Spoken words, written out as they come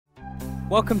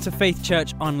Welcome to Faith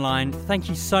Church Online. Thank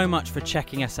you so much for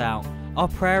checking us out. Our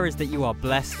prayer is that you are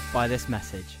blessed by this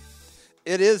message.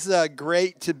 It is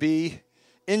great to be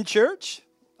in church.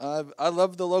 I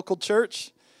love the local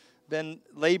church. Been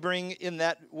laboring in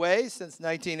that way since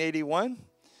 1981.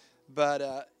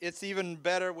 But it's even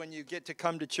better when you get to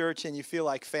come to church and you feel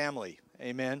like family.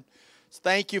 Amen. So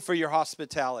thank you for your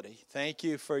hospitality. Thank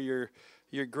you for your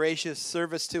gracious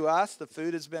service to us. The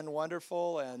food has been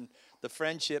wonderful, and the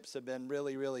friendships have been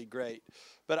really, really great.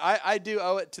 But I do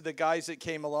owe it to the guys that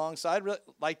came along, so I'd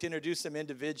like to introduce them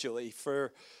individually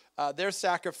for their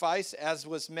sacrifice. As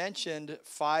was mentioned,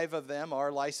 5 of them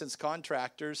are licensed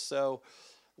contractors. So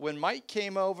when Mike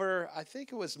came over, I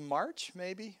think it was March,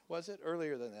 maybe, was it?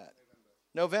 Earlier than that?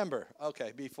 November.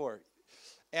 Okay, before.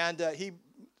 And he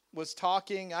was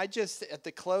talking. I just, at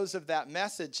the close of that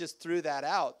message, just threw that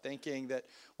out, thinking that,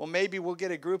 well, maybe we'll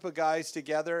get a group of guys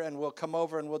together and we'll come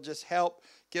over and we'll just help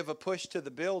give a push to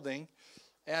the building.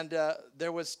 And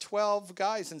there was 12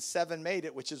 guys and 7 made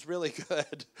it, which is really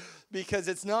good because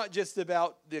it's not just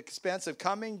about the expense of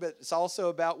coming, but it's also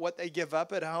about what they give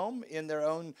up at home in their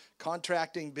own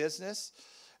contracting business.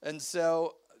 And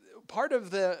so part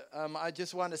of the, I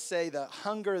just want to say the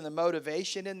hunger and the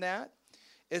motivation in that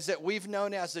is that we've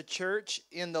known as a church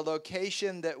in the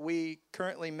location that we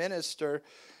currently minister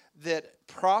that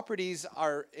properties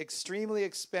are extremely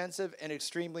expensive and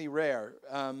extremely rare.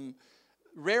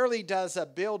 Rarely does a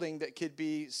building that could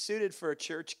be suited for a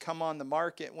church come on the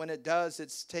market. When it does,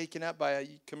 it's taken up by a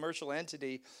commercial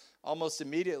entity almost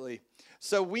immediately.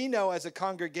 So we know as a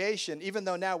congregation, even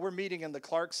though now we're meeting in the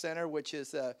Clark Center, which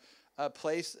is a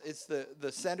place, it's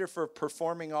the Center for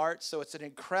Performing Arts, so it's an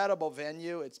incredible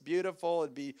venue. It's beautiful.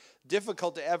 It'd be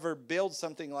difficult to ever build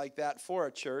something like that for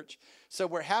a church. So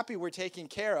we're happy we're taken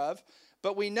care of,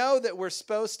 but we know that we're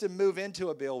supposed to move into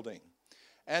a building.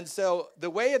 And so the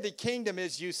way of the kingdom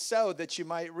is you sow that you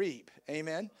might reap.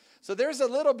 Amen. So there's a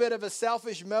little bit of a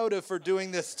selfish motive for doing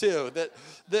this too,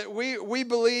 that we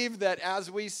believe that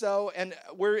as we sow, and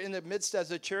we're in the midst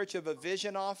as a church of a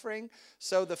vision offering,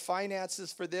 so the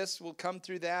finances for this will come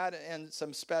through that and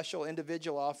some special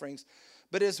individual offerings.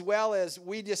 But as well as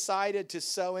we decided to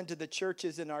sow into the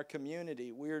churches in our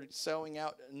community. We're sowing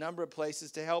out a number of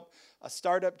places to help a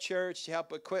startup church, to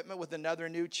help equipment with another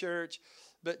new church,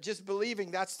 but just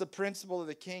believing that's the principle of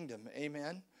the kingdom.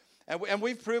 Amen. And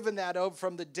we've proven that over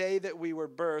from the day that we were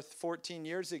birthed 14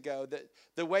 years ago, that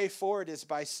the way forward is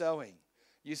by sowing.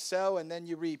 You sow and then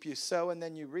you reap. You sow and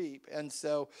then you reap. And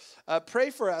so pray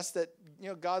for us that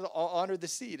God will honor the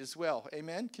seed as well.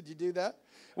 Amen? Could you do that?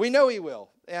 We know he will.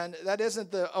 And that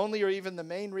isn't the only or even the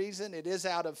main reason. It is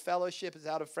out of fellowship. It's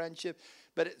out of friendship.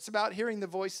 But it's about hearing the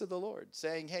voice of the Lord,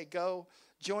 saying, hey, go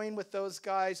join with those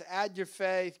guys, add your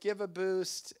faith, give a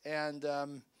boost. And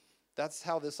that's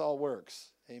how this all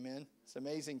works. Amen. It's an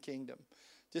amazing kingdom.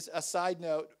 Just a side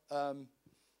note,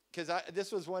 because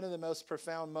this was one of the most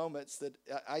profound moments that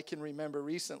I can remember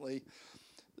recently.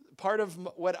 Part of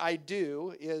what I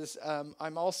do is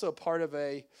I'm also part of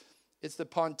it's the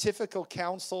Pontifical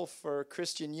Council for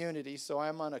Christian Unity. So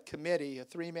I'm on a committee, a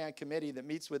 3-man committee that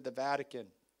meets with the Vatican.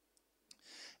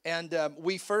 And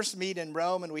we first meet in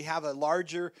Rome, and we have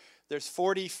there's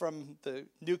 40 from the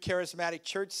New Charismatic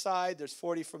Church side. There's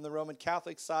 40 from the Roman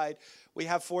Catholic side. We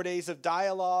have 4 days of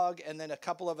dialogue, and then a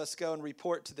couple of us go and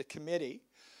report to the committee.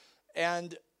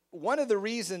 And one of the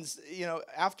reasons,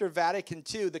 after Vatican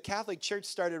II, the Catholic Church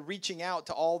started reaching out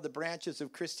to all the branches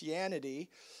of Christianity,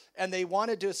 and they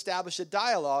wanted to establish a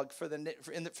dialogue for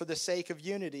the sake of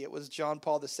unity. It was John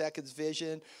Paul II's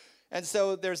vision. And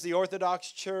so there's the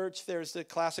Orthodox Church, there's the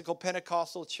Classical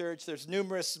Pentecostal Church, there's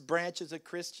numerous branches of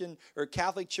Christian or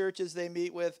Catholic churches they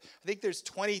meet with. I think there's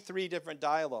 23 different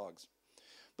dialogues.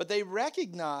 But they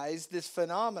recognize this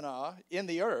phenomena in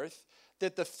the earth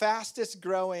that the fastest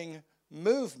growing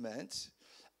movement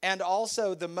and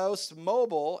also the most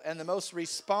mobile and the most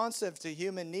responsive to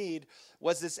human need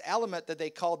was this element that they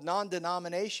called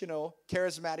non-denominational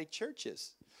charismatic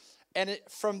churches. And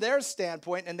from their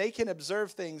standpoint, and they can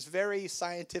observe things very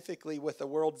scientifically with a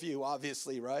worldview,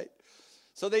 obviously, right?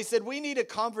 So they said, we need a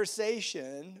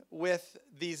conversation with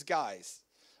these guys.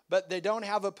 But they don't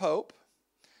have a pope.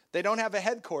 They don't have a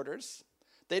headquarters.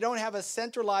 They don't have a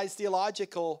centralized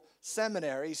theological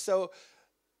seminary. So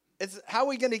how are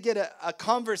we going to get a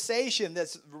conversation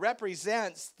that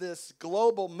represents this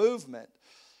global movement?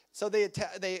 So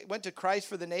they went to Christ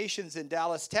for the Nations in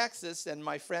Dallas, Texas, and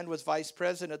my friend was vice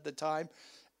president at the time.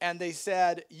 And they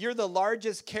said, you're the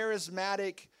largest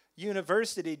charismatic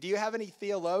university. Do you have any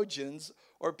theologians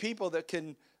or people that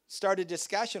can start a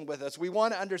discussion with us? We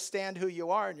want to understand who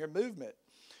you are and your movement.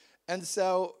 And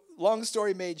so, long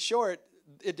story made short,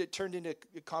 it turned into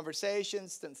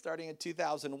conversations, then starting in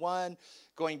 2001,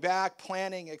 going back,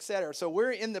 planning, etc. So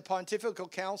we're in the Pontifical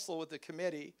Council with the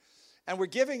committee, and we're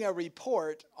giving a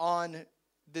report on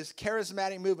this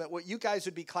charismatic movement, what you guys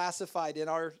would be classified in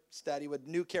our study with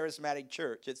New Charismatic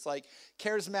Church. It's like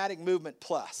charismatic movement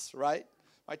plus, right?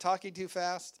 Am I talking too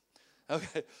fast?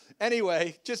 Okay.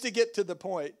 Anyway, just to get to the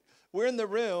point, we're in the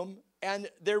room, and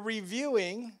they're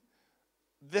reviewing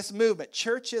this movement,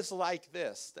 churches like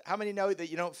this. How many know that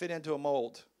you don't fit into a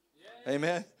mold? Yeah.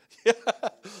 Amen? Yeah.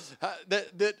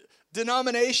 that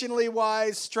denominationally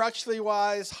wise, structurally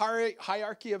wise,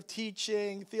 hierarchy of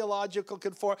teaching, theological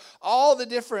conform, all the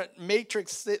different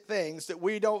matrix things that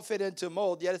we don't fit into a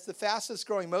mold, yet it's the fastest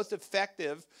growing, most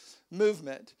effective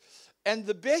movement. And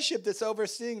the bishop that's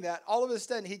overseeing that, all of a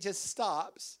sudden he just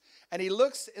stops and he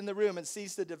looks in the room and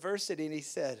sees the diversity, and he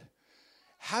said,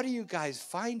 how do you guys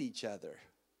find each other?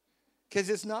 Because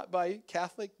it's not by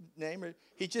Catholic name.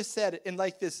 He just said it in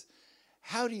like this,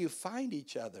 how do you find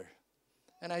each other?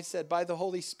 And I said, by the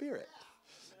Holy Spirit.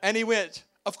 And he went,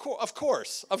 of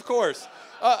course,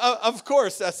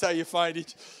 that's how you find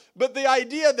each. But the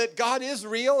idea that God is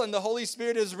real and the Holy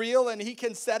Spirit is real and he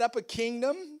can set up a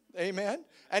kingdom, amen,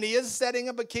 and he is setting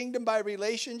up a kingdom by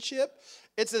relationship,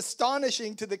 it's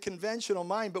astonishing to the conventional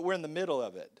mind, but we're in the middle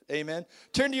of it, amen.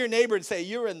 Turn to your neighbor and say,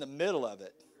 you're in the middle of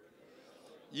it.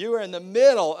 You are in the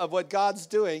middle of what God's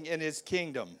doing in his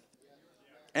kingdom.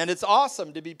 And it's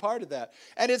awesome to be part of that.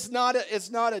 And it's not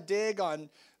a dig on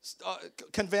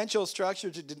conventional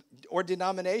structures or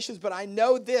denominations, but I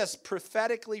know this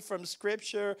prophetically from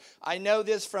Scripture. I know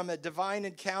this from a divine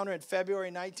encounter in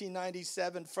February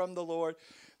 1997 from the Lord,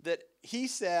 that he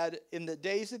said in the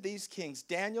days of these kings,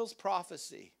 Daniel's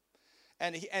prophecy,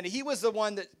 and he was the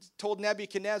one that told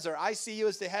Nebuchadnezzar, I see you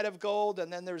as the head of gold,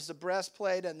 and then there's the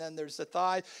breastplate, and then there's the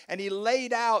thigh. And he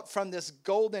laid out from this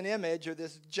golden image, or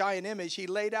this giant image, he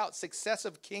laid out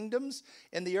successive kingdoms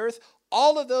in the earth.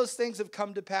 All of those things have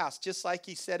come to pass, just like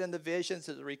he said in the visions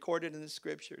that are recorded in the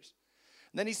Scriptures.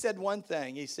 And then he said one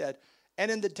thing. He said, and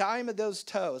in the time of those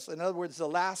toes, in other words, the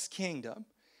last kingdom,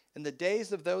 in the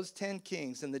days of those 10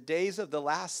 kings, in the days of the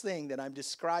last thing that I'm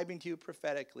describing to you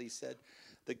prophetically, he said,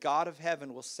 the God of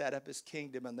heaven will set up his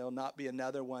kingdom, and there will not be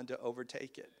another one to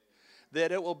overtake it.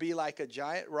 That it will be like a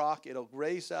giant rock. It'll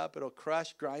raise up. It'll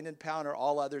crush, grind, and powder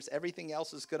all others. Everything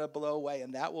else is going to blow away,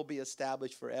 and that will be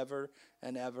established forever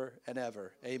and ever and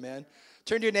ever. Amen.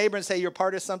 Turn to your neighbor and say, you're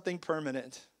part of something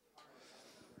permanent.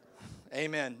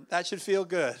 Amen. That should feel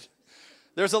good.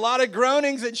 There's a lot of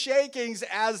groanings and shakings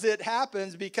as it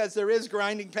happens, because there is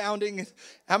grinding, pounding.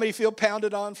 How many feel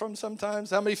pounded on from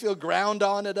sometimes? How many feel ground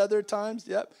on at other times?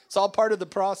 Yep. It's all part of the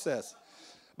process.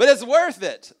 But it's worth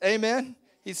it. Amen.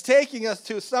 He's taking us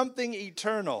to something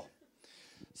eternal.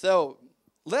 So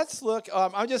let's look.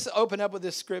 I'll just open up with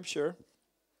this scripture.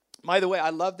 By the way,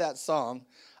 I love that song.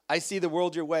 I see the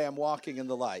world your way. I'm walking in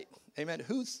the light. Amen.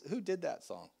 Who did that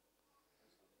song?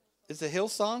 Is it a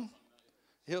Hillsong?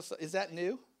 Is that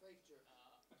new?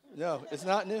 No, it's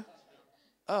not new.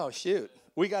 Oh, shoot.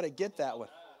 We got to get that one.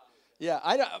 Yeah,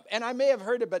 I may have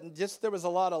heard it, but just there was a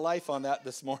lot of life on that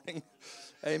this morning.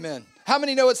 Amen. How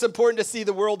many know it's important to see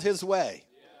the world his way?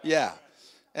 Yeah.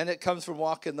 And it comes from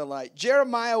walking the light.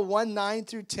 Jeremiah 1:9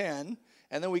 through 10,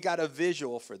 and then we got a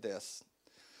visual for this.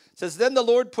 It says, then the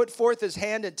Lord put forth his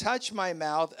hand and touched my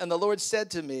mouth, and the Lord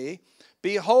said to me,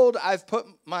 behold, I've put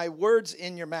my words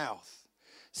in your mouth.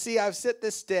 See, I've set you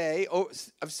this day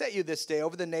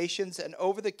over the nations and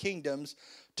over the kingdoms,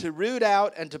 to root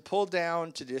out and to pull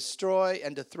down, to destroy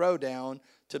and to throw down,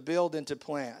 to build and to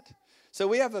plant. So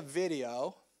we have a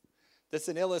video that's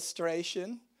an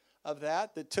illustration of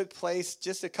that took place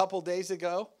just a couple days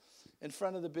ago in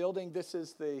front of the building. This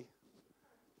is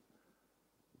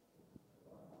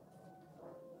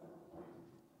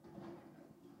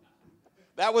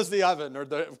that was the oven or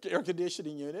the air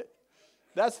conditioning unit.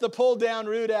 That's the pull down,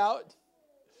 root out.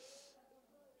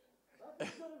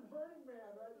 That's Burning Man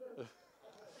right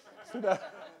there.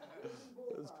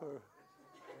 That's perfect.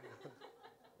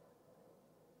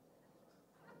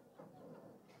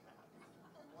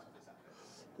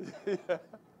 Yeah.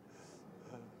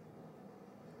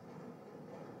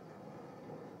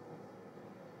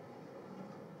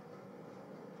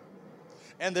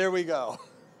 And there we go.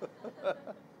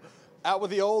 Out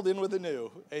with the old, in with the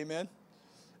new. Amen.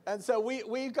 And so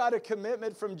we got a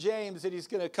commitment from James that he's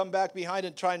going to come back behind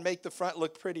and try and make the front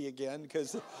look pretty again,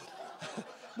 because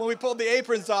when we pulled the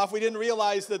aprons off, we didn't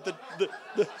realize that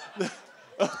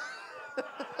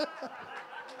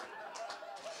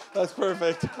That's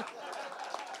perfect.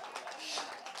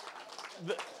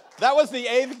 That was the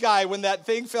eighth guy. When that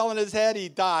thing fell on his head, he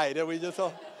died. And we just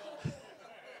all...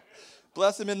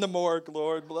 Bless him in the morgue,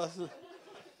 Lord. Bless him.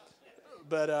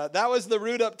 But that was the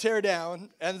root up, tear down.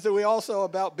 And so we also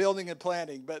about building and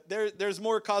planting. But there's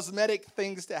more cosmetic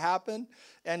things to happen.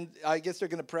 And I guess they're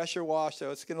going to pressure wash,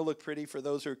 so it's going to look pretty for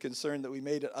those who are concerned that we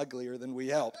made it uglier than we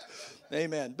helped.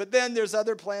 Amen. But then there's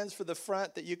other plans for the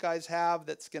front that you guys have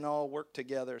that's going to all work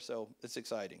together. So it's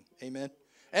exciting. Amen.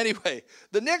 Anyway,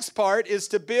 the next part is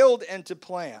to build and to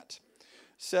plant.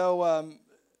 So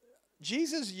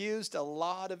Jesus used a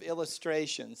lot of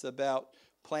illustrations about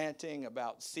planting,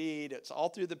 about seed. It's all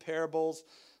through the parables.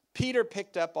 Peter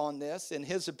picked up on this in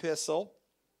his epistle.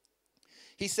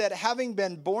 He said, having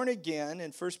been born again,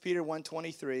 in 1 Peter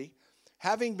 1:23,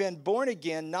 having been born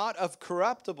again, not of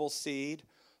corruptible seed,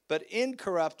 but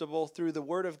incorruptible through the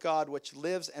word of God, which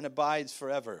lives and abides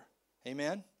forever.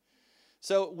 Amen?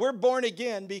 So we're born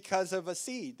again because of a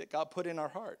seed that God put in our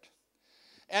heart.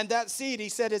 And that seed, he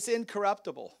said, it's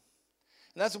incorruptible.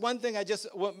 And that's one thing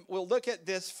we'll look at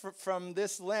this from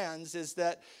this lens, is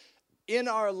that in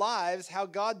our lives, how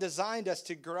God designed us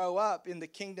to grow up in the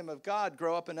kingdom of God,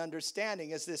 grow up in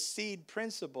understanding, is this seed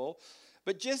principle.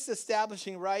 But just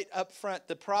establishing right up front,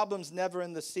 the problem's never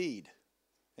in the seed.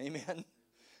 Amen?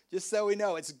 Just so we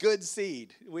know, it's good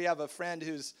seed. We have a friend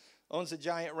who owns a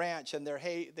giant ranch, and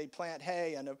they plant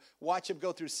hay, and watch them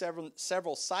go through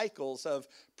several cycles of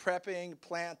prepping,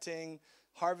 planting,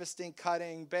 harvesting,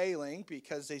 cutting, baling,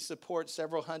 because they support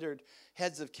several hundred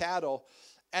heads of cattle.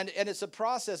 And it's a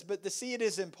process, but the seed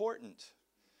is important.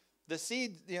 The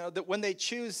seed, that when they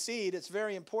choose seed, it's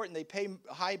very important. They pay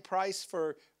a high price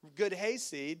for good hay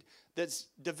seed that's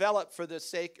developed for the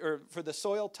sake, or for the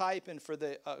soil type and for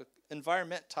the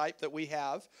environment type that we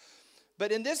have.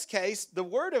 But in this case, the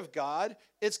Word of God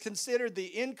is considered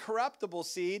the incorruptible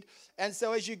seed. And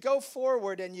so as you go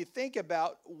forward and you think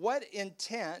about what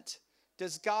intent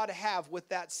does God have with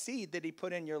that seed that he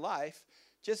put in your life,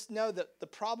 just know that the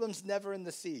problem's never in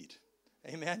the seed.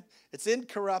 Amen? It's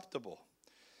incorruptible.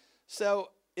 So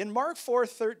in Mark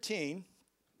 4:13,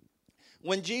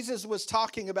 when Jesus was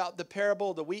talking about the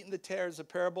parable, the wheat and the tares, the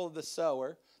parable of the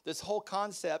sower, this whole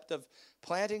concept of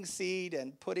planting seed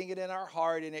and putting it in our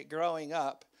heart and it growing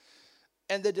up,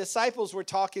 and the disciples were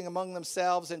talking among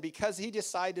themselves, and because he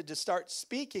decided to start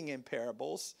speaking in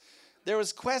parables, there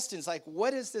was questions like,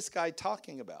 what is this guy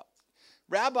talking about?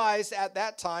 Rabbis at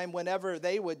that time, whenever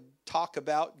they would talk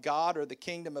about God or the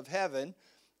kingdom of heaven,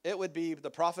 it would be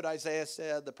the prophet Isaiah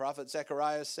said, the prophet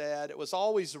Zechariah said. It was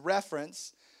always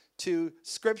reference to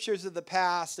scriptures of the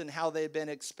past and how they'd been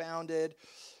expounded.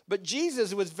 But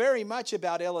Jesus was very much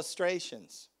about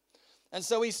illustrations. And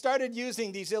so he started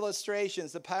using these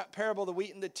illustrations, the parable of the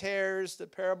wheat and the tares, the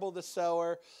parable of the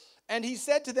sower. And he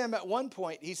said to them at one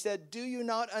point, he said, do you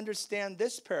not understand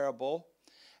this parable?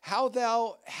 How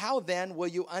then will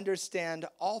you understand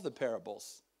all the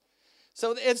parables?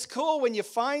 So it's cool when you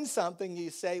find something,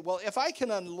 you say, well, if I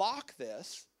can unlock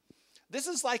this, this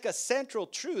is like a central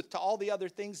truth to all the other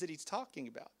things that he's talking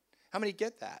about. How many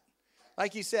get that?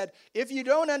 Like he said, if you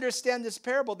don't understand this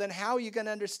parable, then how are you going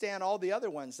to understand all the other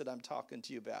ones that I'm talking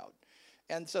to you about?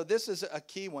 And so this is a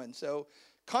key one. So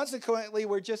consequently,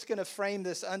 we're just going to frame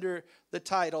this under the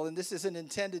title, and this isn't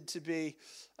intended to be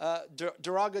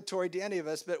derogatory to any of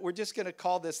us, but we're just going to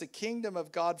call this the Kingdom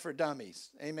of God for Dummies.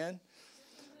 Amen?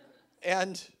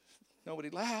 And nobody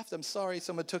laughed. I'm sorry.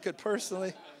 Someone took it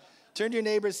personally. Turn to your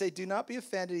neighbor and say, do not be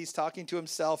offended. He's talking to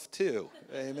himself too.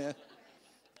 Amen?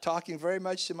 Talking very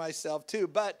much to myself too.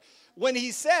 But when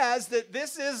he says that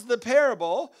this is the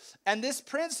parable, and this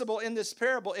principle in this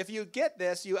parable, if you get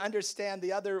this, you understand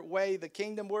the other way the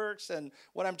kingdom works and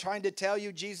what I'm trying to tell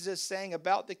you Jesus is saying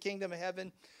about the kingdom of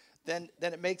heaven, then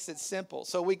it makes it simple.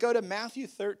 So we go to Matthew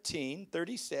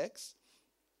 13:36.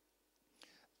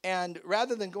 And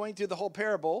rather than going through the whole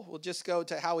parable, we'll just go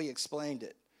to how he explained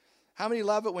it. How many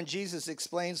love it when Jesus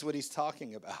explains what he's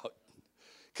talking about?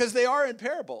 Because they are in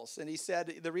parables. And he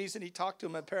said the reason he talked to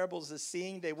them in parables is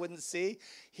seeing they wouldn't see,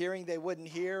 hearing they wouldn't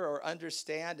hear or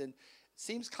understand. And it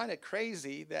seems kind of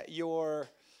crazy that your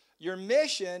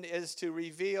mission is to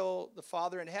reveal the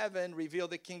Father in heaven, reveal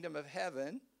the kingdom of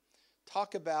heaven,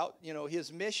 talk about,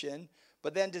 his mission,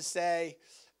 but then to say,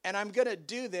 and I'm going to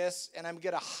do this, and I'm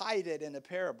going to hide it in a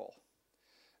parable.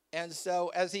 And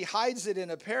so as he hides it in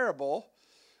a parable,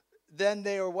 then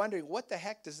they are wondering, what the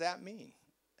heck does that mean?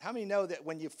 How many know that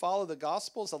when you follow the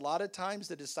Gospels, a lot of times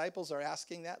the disciples are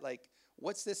asking that, like,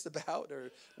 what's this about?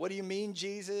 Or what do you mean,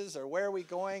 Jesus? Or where are we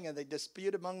going? And they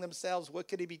dispute among themselves, what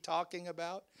could he be talking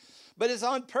about? But it's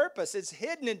on purpose. It's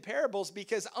hidden in parables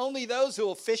because only those who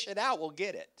will fish it out will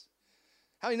get it.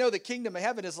 How many know the kingdom of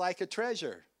heaven is like a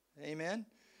treasure? Amen?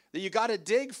 That you got to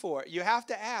dig for it. You have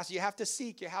to ask. You have to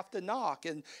seek. You have to knock.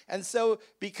 And so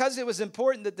because it was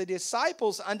important that the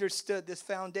disciples understood this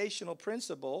foundational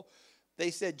principle,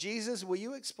 they said, Jesus, will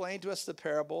you explain to us the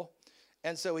parable?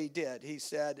 And so he did. He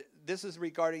said, this is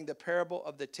regarding the parable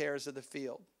of the tares of the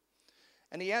field.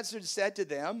 And he answered and said to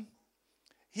them,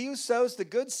 he who sows the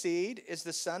good seed is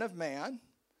the Son of Man.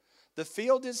 The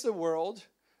field is the world.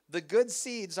 The good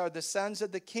seeds are the sons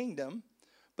of the kingdom,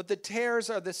 but the tares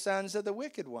are the sons of the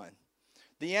wicked one.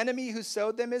 The enemy who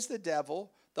sowed them is the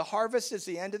devil. The harvest is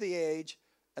the end of the age,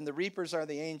 and the reapers are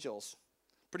the angels.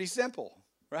 Pretty simple,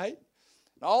 right?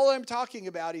 And all I'm talking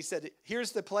about, he said,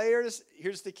 here's the players,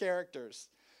 here's the characters.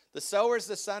 The sower is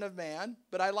the Son of Man,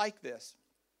 but I like this.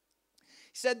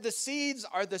 He said the seeds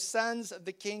are the sons of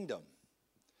the kingdom.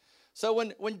 So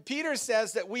when Peter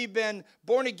says that we've been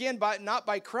born again not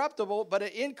by corruptible, but an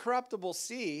incorruptible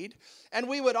seed, and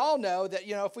we would all know that,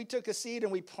 if we took a seed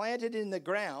and we planted it in the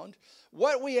ground,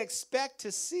 what we expect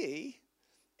to see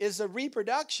is a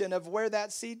reproduction of where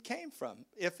that seed came from.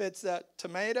 If it's a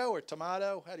tomato,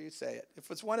 how do you say it?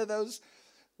 If it's one of those,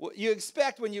 you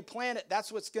expect when you plant it,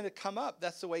 that's what's going to come up.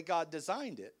 That's the way God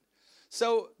designed it.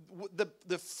 So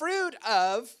the fruit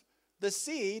of the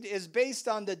seed is based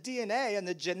on the DNA and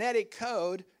the genetic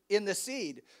code in the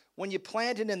seed. When you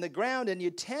plant it in the ground and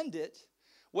you tend it,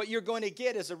 what you're going to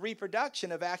get is a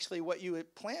reproduction of actually what you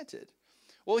had planted.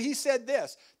 Well, he said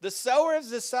this, the sower is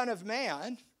the Son of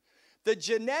Man. The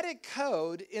genetic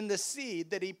code in the seed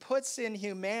that he puts in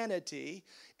humanity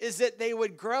is that they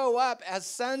would grow up as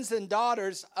sons and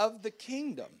daughters of the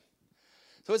kingdom.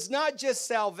 So it's not just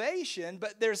salvation,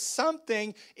 but there's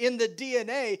something in the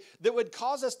DNA that would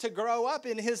cause us to grow up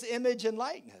in his image and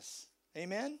likeness.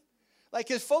 Amen? Like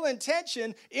his full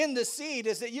intention in the seed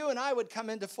is that you and I would come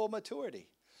into full maturity.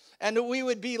 And we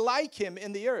would be like him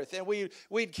in the earth. And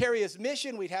we'd carry his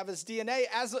mission. We'd have his DNA.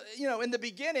 As in the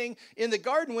beginning, in the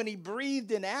garden, when he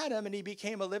breathed in Adam and he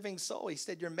became a living soul, he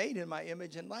said, you're made in my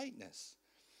image and likeness.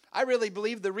 I really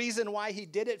believe the reason why he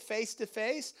did it face to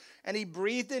face and he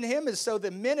breathed in him is so the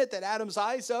minute that Adam's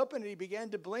eyes opened and he began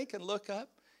to blink and look up,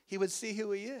 he would see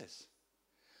who he is.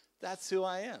 That's who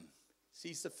I am.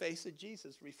 Sees the face of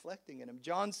Jesus reflecting in him.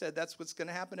 John said that's what's going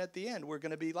to happen at the end. We're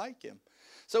going to be like him.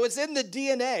 So it's in the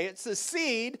DNA. It's the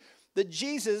seed that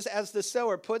Jesus, as the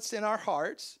sower, puts in our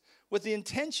hearts with the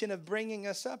intention of bringing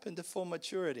us up into full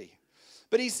maturity.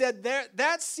 But he said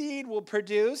that seed will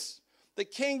produce the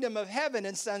kingdom of heaven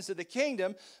and sons of the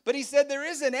kingdom. But he said there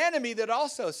is an enemy that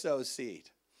also sows seed.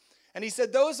 And he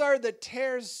said those are the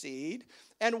tares seed.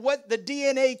 And what the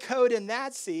DNA code in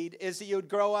that seed is that you would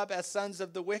grow up as sons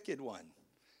of the wicked one.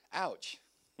 Ouch,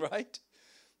 right?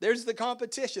 There's the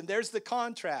competition. There's the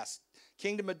contrast.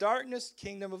 Kingdom of darkness,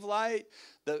 kingdom of light,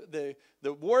 the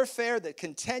warfare, the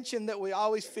contention that we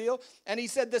always feel. And he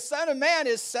said the Son of Man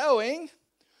is sowing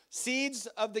seeds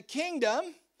of the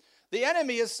kingdom. The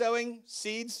enemy is sowing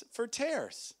seeds for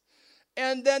tares.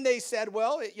 And then they said,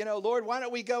 well, Lord, why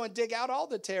don't we go and dig out all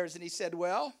the tares? And he said,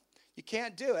 well, you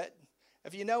can't do it.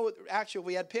 If actually,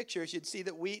 we had pictures, you'd see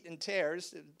that wheat and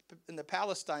tares in the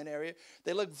Palestine area,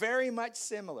 they look very much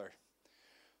similar.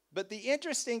 But the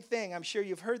interesting thing, I'm sure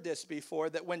you've heard this before,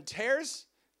 that when tares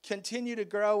continue to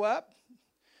grow up,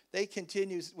 they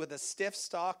continue with a stiff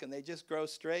stalk and they just grow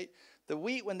straight. The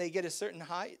wheat, when they get a certain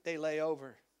height, they lay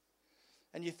over.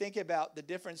 And you think about the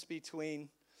difference between,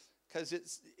 because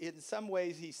it's in some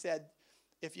ways he said,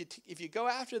 if you go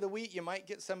after the wheat, you might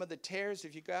get some of the tares.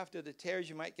 If you go after the tares,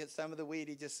 you might get some of the wheat.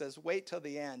 He just says, wait till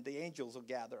the end. The angels will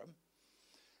gather them.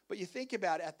 But you think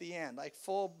about at the end, like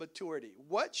full maturity.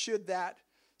 What should that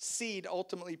seed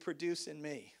ultimately produce in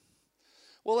me?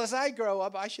 Well, as I grow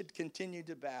up, I should continue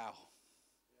to bow.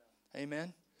 Yeah.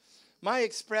 Amen. My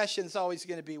expression is always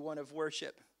going to be one of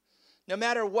worship. No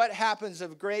matter what happens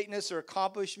of greatness or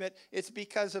accomplishment, it's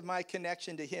because of my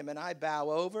connection to him. And I bow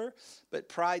over, but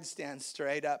pride stands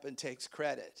straight up and takes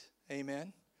credit.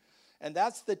 Amen. And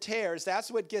that's the tares. That's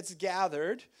what gets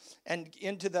gathered and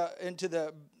into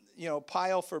the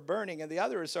pile for burning. And the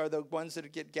others are the ones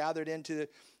that get gathered into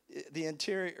the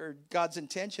interior, or God's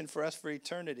intention for us for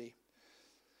eternity.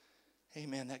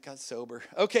 Amen. That got sober.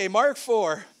 Okay, Mark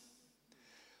 4.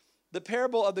 The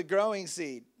parable of the growing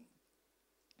seed.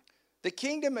 The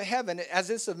kingdom of heaven, as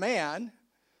is a man,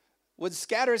 would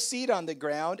scatter seed on the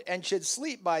ground and should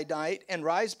sleep by night and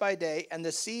rise by day, and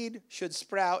the seed should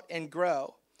sprout and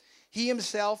grow. He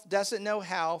himself doesn't know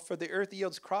how, for the earth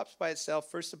yields crops by itself,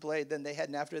 first the blade, then the head,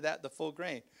 and after that the full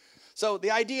grain. So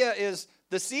the idea is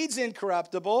the seed's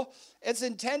incorruptible. It's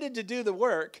intended to do the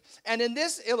work. And in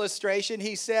this illustration,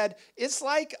 he said, it's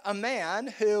like a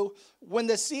man who, when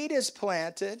the seed is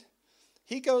planted,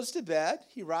 he goes to bed,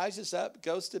 he rises up,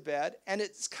 goes to bed, and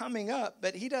it's coming up,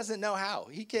 but he doesn't know how.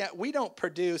 We don't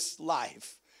produce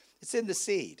life. It's in the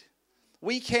seed.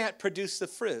 We can't produce the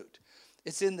fruit.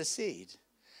 It's in the seed.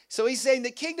 So he's saying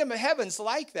the kingdom of heaven's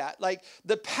like that. Like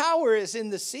the power is in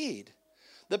the seed.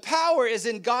 The power is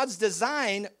in God's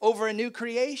design over a new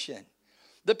creation.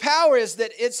 The power is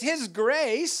that it's his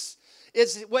grace,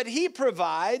 it's what he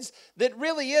provides that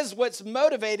really is what's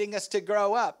motivating us to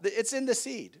grow up. It's in the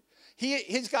seed.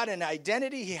 He's got an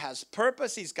identity. He has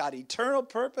purpose. He's got eternal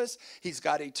purpose. He's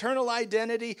got eternal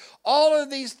identity. All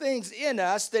of these things in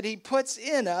us that he puts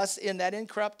in us in that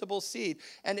incorruptible seed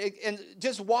and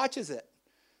just watches it.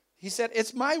 He said,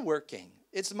 it's my working.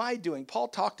 It's my doing. Paul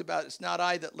talked about it's not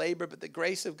I that labor, but the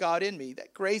grace of God in me.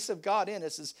 That grace of God in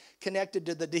us is connected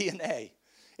to the DNA.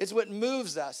 It's what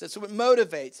moves us. It's what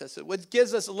motivates us. It's what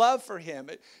gives us love for him.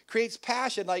 It creates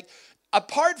passion. Like,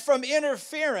 apart from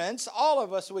interference, all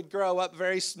of us would grow up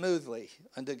very smoothly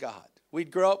unto God.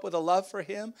 We'd grow up with a love for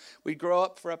him. We'd grow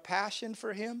up for a passion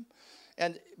for him.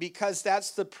 And because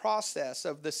that's the process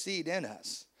of the seed in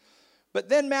us. But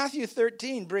then Matthew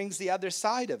 13 brings the other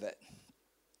side of it.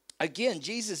 Again,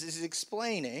 Jesus is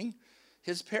explaining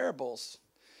his parables.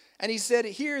 And he said,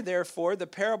 "Hear therefore the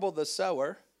parable of the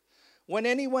sower. When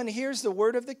anyone hears the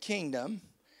word of the kingdom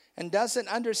and doesn't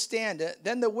understand it,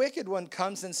 then the wicked one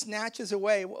comes and snatches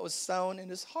away what was sown in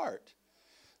his heart."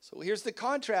 So here's the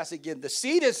contrast again. The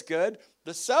seed is good,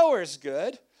 the sower is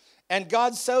good, and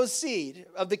God sows seed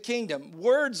of the kingdom.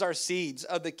 Words are seeds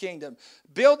of the kingdom,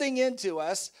 building into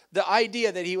us the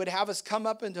idea that he would have us come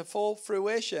up into full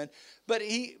fruition. But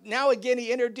now again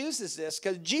he introduces this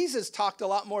because Jesus talked a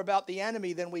lot more about the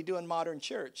enemy than we do in modern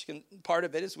church. And part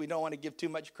of it is we don't want to give too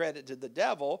much credit to the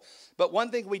devil. But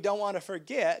one thing we don't want to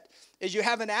forget is you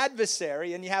have an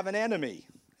adversary and you have an enemy.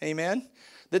 Amen?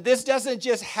 That this doesn't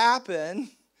just happen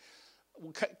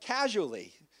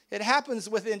casually. It happens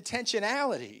with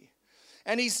intentionality.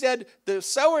 And he said, the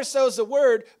sower sows the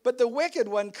word, but the wicked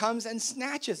one comes and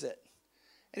snatches it.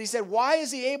 And he said, why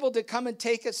is he able to come and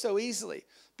take it so easily?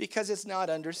 Because it's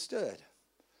not understood.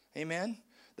 Amen?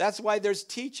 That's why there's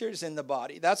teachers in the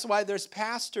body. That's why there's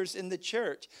pastors in the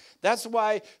church. That's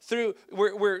why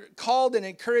we're called and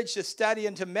encouraged to study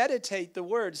and to meditate the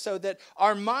word so that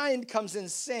our mind comes in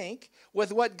sync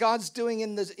with what God's doing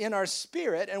in our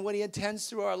spirit and what he intends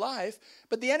through our life.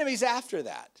 But the enemy's after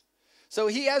that. So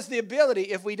he has the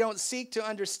ability, if we don't seek to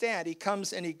understand, he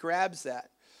comes and he grabs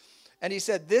that. And he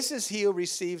said, this is he who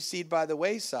receives seed by the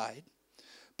wayside.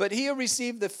 But he who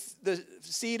received the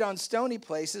seed on stony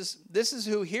places, this is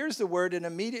who hears the word and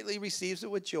immediately receives it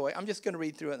with joy. I'm just going to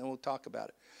read through it and then we'll talk about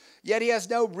it. Yet he has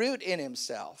no root in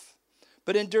himself,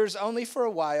 but endures only for a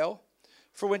while.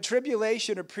 For when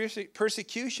tribulation or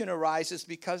persecution arises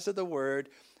because of the word,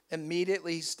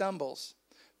 immediately he stumbles.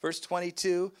 Verse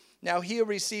 22, now he who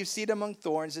receives seed among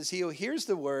thorns is he who hears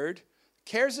the word,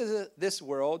 cares of this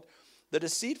world, the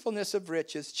deceitfulness of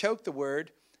riches choke the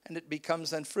word, and it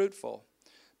becomes unfruitful.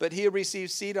 But he who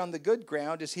receives seed on the good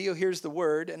ground is he who hears the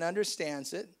word and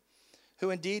understands it, who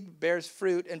indeed bears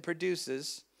fruit and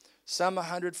produces, some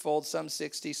 100-fold, some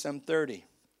 60, some 30.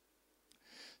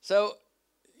 So,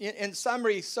 in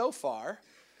summary so far,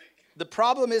 the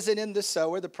problem isn't in the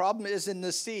sower. The problem isn't in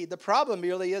the seed. The problem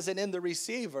really isn't in the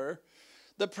receiver.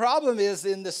 The problem is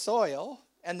in the soil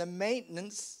and the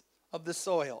maintenance of the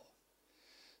soil.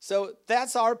 So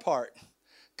that's our part.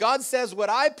 God says what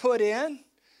I put in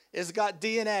has got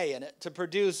DNA in it to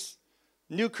produce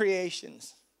new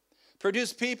creations.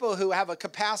 Produce people who have a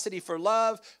capacity for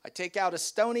love. I take out a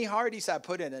stony heart. He said, I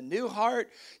put in a new heart.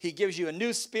 He gives you a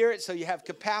new spirit so you have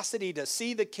capacity to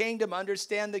see the kingdom,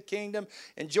 understand the kingdom,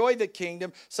 enjoy the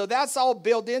kingdom. So that's all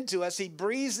built into us. He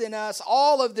breathes in us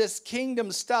all of this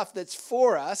kingdom stuff that's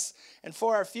for us and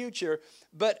for our future.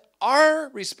 But our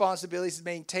responsibility is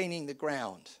maintaining the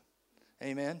ground.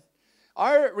 Amen.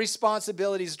 Our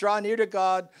responsibility is draw near to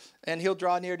God, and he'll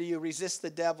draw near to you. Resist the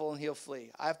devil, and he'll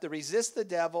flee. I have to resist the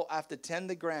devil. I have to tend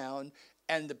the ground,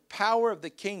 and the power of the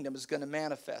kingdom is going to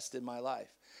manifest in my life.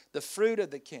 The fruit of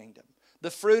the kingdom,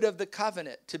 the fruit of the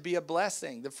covenant, to be a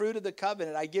blessing. The fruit of the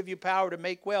covenant, I give you power to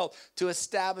make wealth, to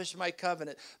establish my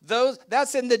covenant.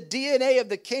 That's in the DNA of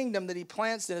the kingdom that he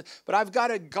plants in it, but I've got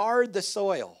to guard the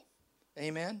soil.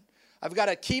 Amen? I've got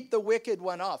to keep the wicked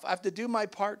one off. I have to do my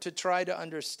part to try to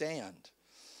understand.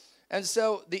 And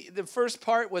so the first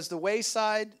part was the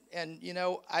wayside. And, you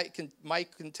know,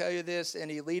 Mike can tell you this,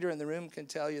 any leader in the room can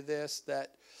tell you this,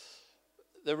 that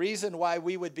the reason why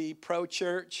we would be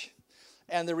pro-church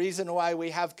and the reason why we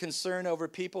have concern over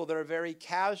people that are very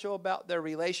casual about their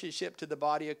relationship to the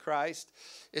body of Christ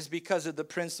is because of the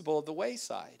principle of the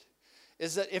wayside.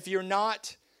 is that if you're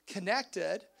not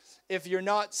connected, if you're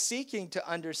not seeking to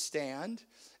understand,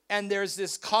 and there's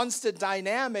this constant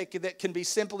dynamic that can be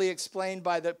simply explained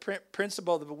by the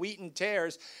principle of the wheat and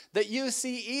tares, that you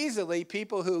see easily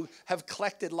people who have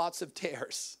collected lots of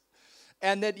tares.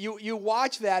 And that you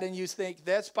watch that and you think,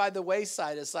 that's by the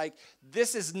wayside. It's like,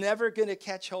 this is never going to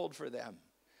catch hold for them.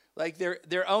 Like they're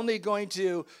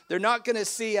not going to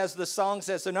see, as the song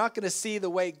says, they're not going to see the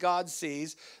way God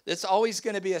sees. It's always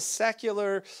going to be a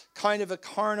secular, kind of a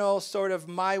carnal, sort of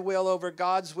my will over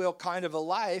God's will kind of a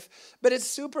life. But it's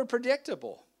super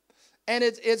predictable. And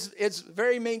it's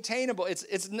very maintainable. It's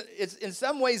in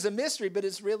some ways a mystery, but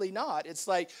it's really not. It's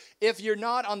like, if you're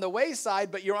not on the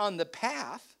wayside, but you're on the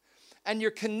path, and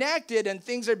you're connected and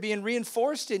things are being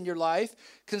reinforced in your life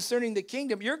concerning the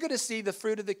kingdom, you're going to see the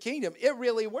fruit of the kingdom. It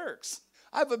really works.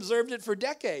 I've observed it for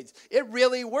decades. It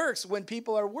really works when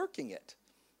people are working it.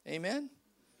 Amen?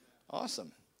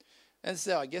 Awesome. And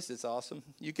so I guess it's awesome.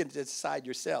 You can decide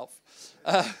yourself.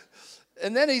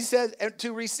 And then he says,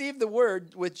 to receive the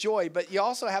word with joy, but you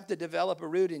also have to develop a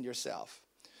root in yourself.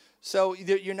 So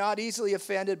you're not easily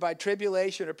offended by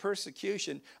tribulation or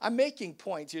persecution. I'm making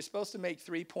points. You're supposed to make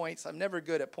 3 points. I'm never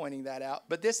good at pointing that out.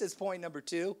 But this is point number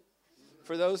 2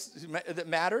 for those that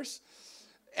matters.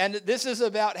 And this is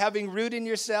about having root in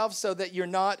yourself so that you're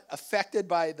not affected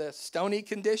by the stony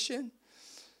condition.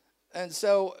 And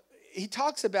so he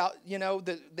talks about,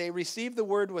 that they receive the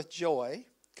word with joy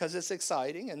because it's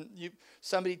exciting. And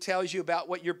somebody tells you about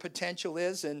what your potential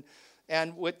is and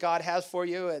what God has for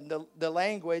you, and the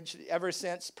language, ever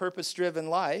since Purpose-Driven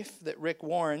Life that Rick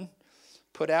Warren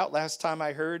put out. Last time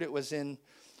I heard, it was in,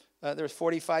 there's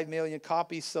 45 million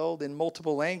copies sold in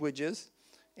multiple languages,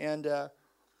 and it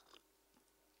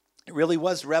really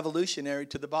was revolutionary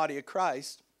to the body of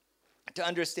Christ to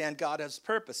understand God has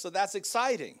purpose. So that's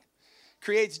exciting.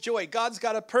 Creates joy. God's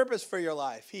got a purpose for your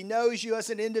life. He knows you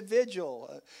as an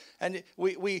individual. And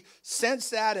we sense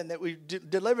that, and that we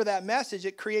deliver that message.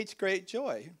 It creates great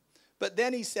joy. But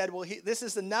then he said, well, this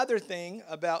is another thing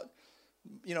about,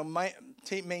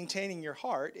 maintaining your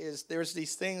heart, is there's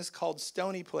these things called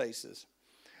stony places.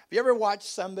 Have you ever watched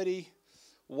somebody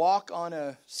walk on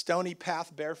a stony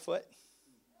path barefoot?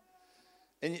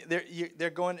 And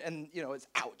they're going, and, it's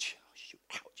ouch. Shoot,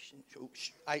 ouch.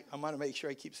 I want to make sure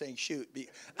I keep saying shoot.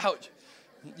 Ouch.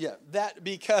 Yeah, that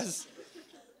because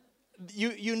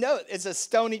you know it's a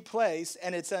stony place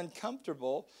and it's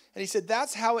uncomfortable. And he said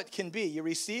that's how it can be. You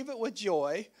receive it with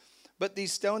joy, but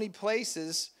these stony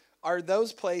places are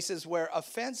those places where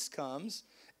offense comes.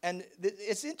 And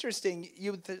it's interesting,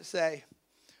 you would say,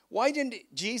 why didn't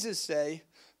Jesus say,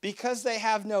 because they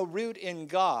have no root in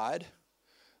God,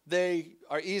 they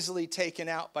are easily taken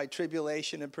out by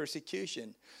tribulation and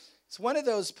persecution? It's one of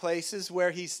those places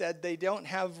where he said they don't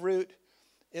have root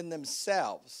in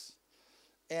themselves.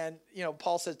 And,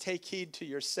 Paul said, take heed to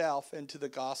yourself and to the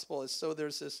gospel. So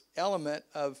there's this element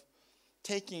of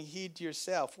taking heed to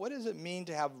yourself. What does it mean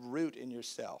to have root in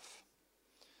yourself?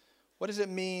 What does it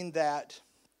mean that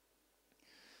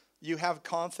you have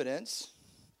confidence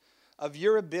of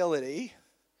your ability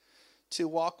to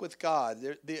walk with God?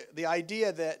 The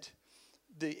idea that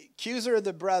the accuser of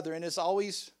the brethren is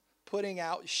always putting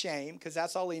out shame, because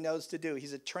that's all he knows to do.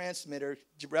 He's a transmitter.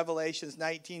 Revelations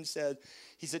 19 said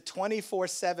he's a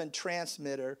 24/7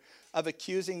 transmitter of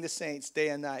accusing the saints day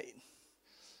and night.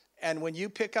 And when you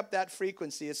pick up that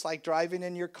frequency, it's like driving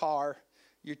in your car.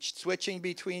 You're switching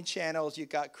between channels. You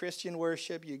got Christian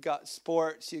worship, you got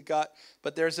sports,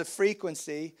 but there's a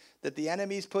frequency that the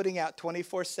enemy's putting out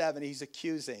 24/7. He's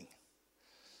accusing.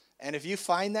 And if you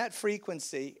find that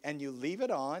frequency and you leave it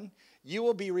on, you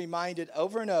will be reminded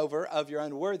over and over of your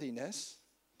unworthiness.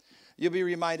 You'll be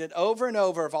reminded over and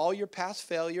over of all your past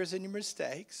failures and your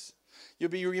mistakes.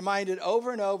 You'll be reminded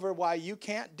over and over why you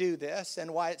can't do this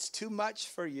and why it's too much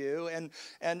for you.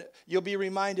 And you'll be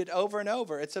reminded over and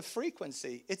over. It's a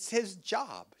frequency. It's his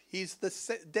job. He's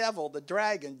the devil, the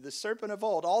dragon, the serpent of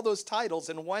old. All those titles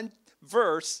in one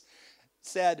verse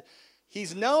said,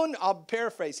 he's known, I'll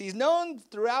paraphrase, he's known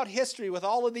throughout history with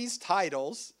all of these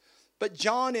titles. But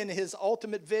John, in his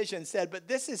ultimate vision, said, but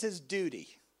this is his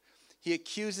duty. He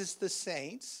accuses the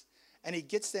saints, and he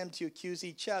gets them to accuse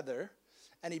each other,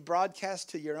 and he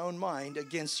broadcasts to your own mind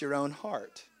against your own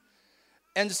heart.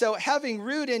 And so having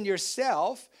root in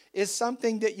yourself is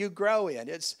something that you grow in.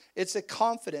 It's a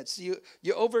confidence. You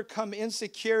overcome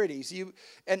insecurities.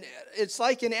 And it's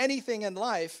like in anything in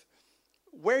life,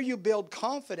 where you build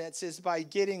confidence is by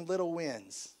getting little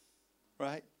wins,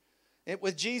 right?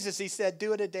 With Jesus, he said,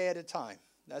 do it a day at a time.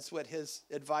 That's what his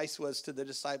advice was to the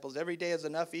disciples. Every day is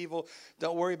enough evil.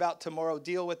 Don't worry about tomorrow.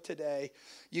 Deal with today.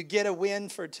 You get a win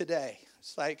for today.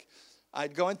 It's like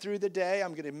I'm going through the day.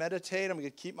 I'm going to meditate. I'm going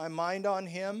to keep my mind on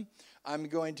him. I'm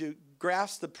going to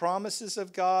grasp the promises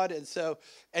of God.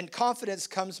 And confidence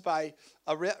comes by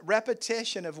a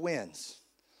repetition of wins.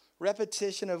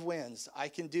 Repetition of wins. I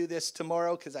can do this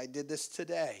tomorrow because I did this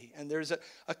today. And there's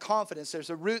a confidence. There's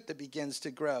a root that begins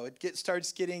to grow. It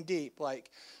starts getting deep. Like,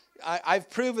 I've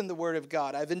proven the Word of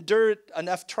God. I've endured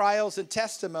enough trials and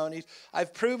testimonies.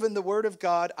 I've proven the Word of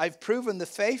God. I've proven the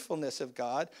faithfulness of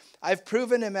God. I've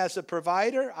proven him as a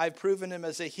provider. I've proven him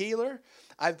as a healer.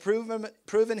 I've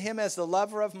proven him as the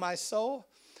lover of my soul.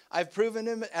 I've proven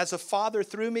him as a father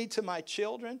through me to my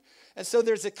children. And so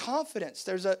there's a confidence.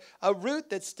 There's a root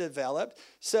that's developed.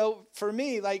 So for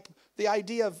me, like the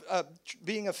idea of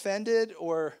being offended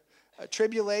or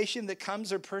tribulation that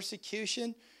comes or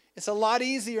persecution, it's a lot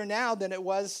easier now than it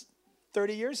was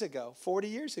 30 years ago, 40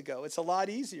 years ago. It's a lot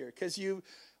easier because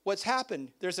what's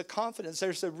happened, there's a confidence,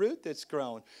 there's a root that's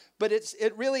grown. But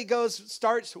it really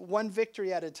starts one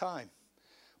victory at a time.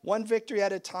 One victory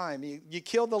at a time. You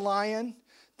kill the lion,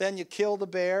 then you kill the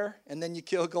bear, and then you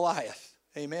kill Goliath.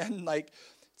 Amen? Like,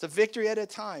 it's a victory at a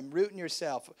time. Root in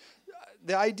yourself.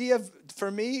 The idea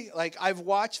for me, like, I've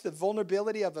watched the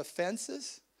vulnerability of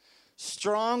offenses.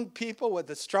 Strong people with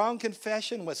a strong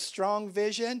confession, with strong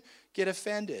vision, get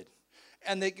offended.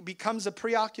 And it becomes a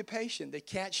preoccupation. They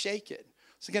can't shake it.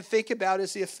 So you can think about it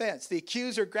as the offense. The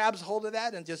accuser grabs hold of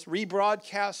that and just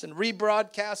rebroadcasts and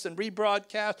rebroadcasts and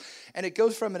rebroadcasts. And it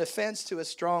goes from an offense to a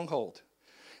stronghold.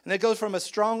 And it goes from a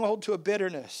stronghold to a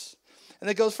bitterness. And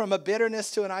it goes from a bitterness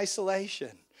to an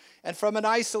isolation. And from an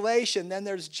isolation, then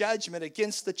there's judgment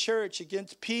against the church,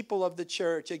 against people of the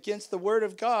church, against the Word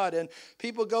of God. And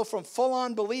people go from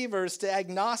full-on believers to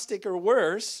agnostic or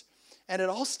worse. And it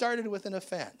all started with an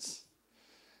offense.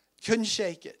 Couldn't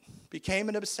shake it. Became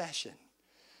an obsession.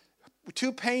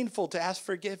 Too painful to ask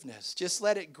forgiveness. Just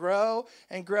let it grow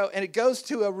and grow. And it goes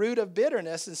to a root of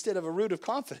bitterness instead of a root of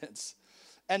confidence.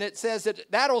 And it says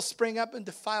that'll spring up and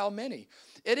defile many.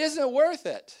 It isn't worth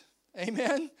it.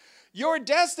 Amen? Your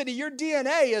destiny, your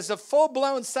DNA is a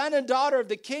full-blown son and daughter of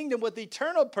the kingdom with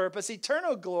eternal purpose,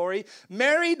 eternal glory,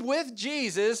 married with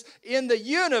Jesus in the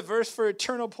universe for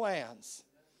eternal plans.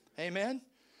 Amen?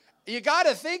 You got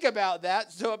to think about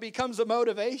that so it becomes a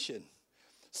motivation.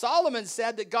 Solomon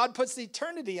said that God puts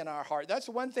eternity in our heart. That's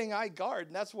one thing I guard,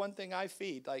 and that's one thing I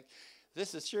feed. Like,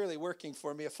 this is surely working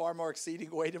for me, a far more exceeding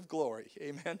weight of glory.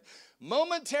 Amen.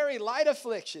 Momentary light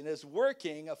affliction is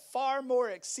working a far more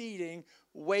exceeding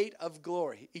weight of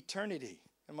glory. Eternity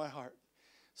in my heart.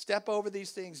 Step over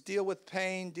these things. Deal with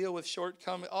pain. Deal with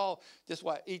shortcomings. All just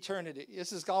what? Eternity.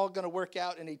 This is all going to work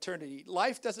out in eternity.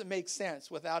 Life doesn't make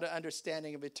sense without an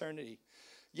understanding of eternity.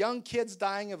 Young kids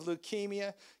dying of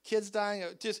leukemia, kids dying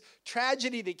of just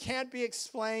tragedy that can't be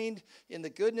explained in the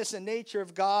goodness and nature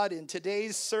of God in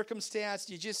today's circumstance.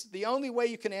 The only way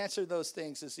you can answer those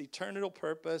things is eternal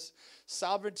purpose,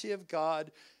 sovereignty of God.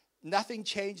 Nothing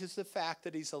changes the fact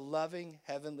that he's a loving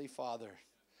heavenly Father.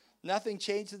 Nothing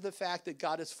changes the fact that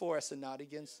God is for us and not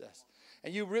against us.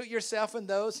 And you root yourself in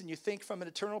those and you think from an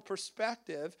eternal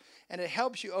perspective, and it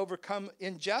helps you overcome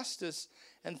injustice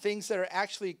and things that are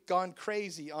actually gone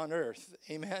crazy on earth.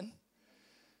 Amen?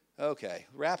 Okay,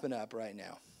 wrapping up right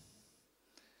now.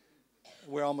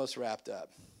 We're almost wrapped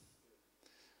up.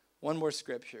 One more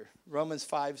scripture, Romans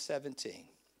 5:17.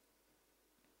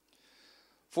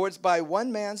 For it's by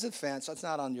one man's offense, that's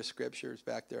not on your scriptures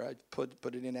back there, I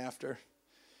put it in after.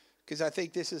 Because I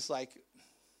think this is like,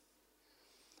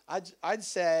 I'd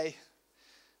say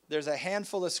there's a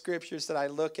handful of scriptures that I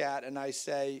look at and I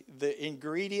say the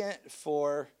ingredient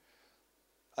for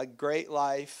a great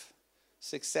life,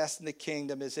 success in the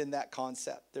kingdom is in that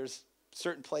concept. There's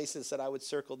certain places that I would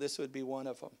circle. This would be one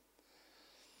of them.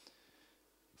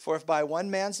 For if by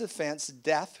one man's offense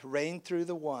death reigned through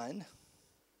the one,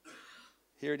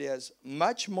 here it is,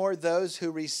 much more those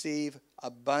who receive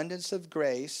abundance of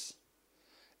grace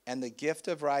and the gift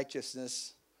of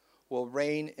righteousness will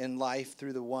reign in life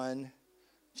through the one,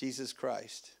 Jesus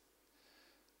Christ.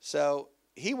 So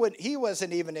he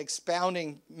wasn't even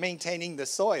expounding maintaining the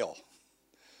soil.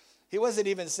 He wasn't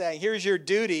even saying, here's your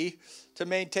duty to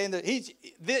maintain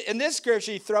in this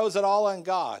scripture, he throws it all on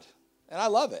God. And I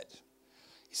love it.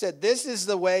 He said, this is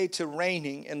the way to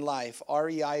reigning in life,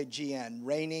 R-E-I-G-N,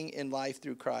 reigning in life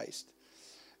through Christ.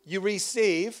 You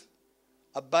receive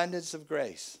abundance of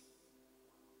grace.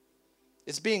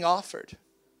 It's being offered.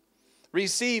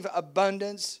 Receive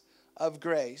abundance of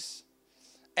grace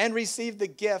and receive the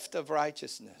gift of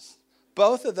righteousness.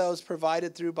 Both of those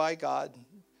provided through by God.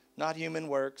 not human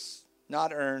works,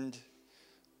 not earned.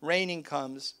 Reigning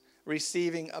comes,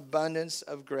 receiving abundance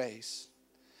of grace,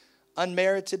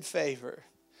 unmerited favor,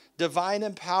 divine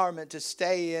empowerment to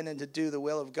stay in and to do the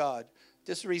will of God.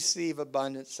 Just receive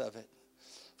abundance of it.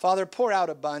 Father, pour out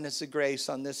abundance of grace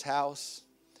on this house.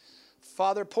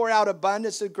 Father, pour out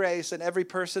abundance of grace on every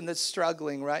person that's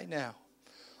struggling right now.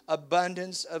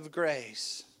 Abundance of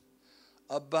grace.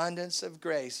 Abundance of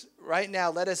grace. Right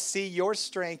now, let us see your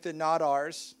strength and not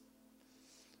ours.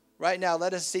 Right now,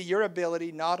 let us see your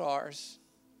ability, not ours.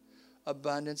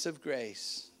 Abundance of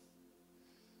grace.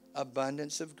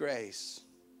 Abundance of grace.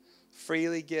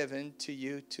 Freely given to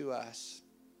you, to us.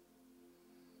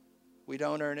 We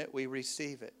don't earn it, we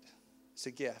receive it. It's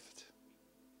a gift.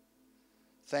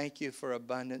 Thank you for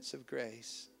abundance of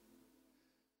grace.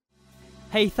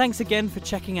 Hey, thanks again for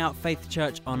checking out Faith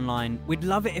Church Online. We'd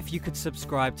love it if you could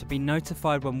subscribe to be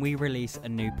notified when we release a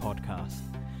new podcast.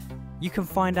 You can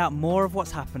find out more of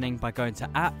what's happening by going to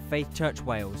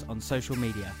 @FaithChurchWales on social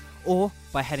media or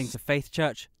by heading to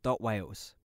faithchurch.wales.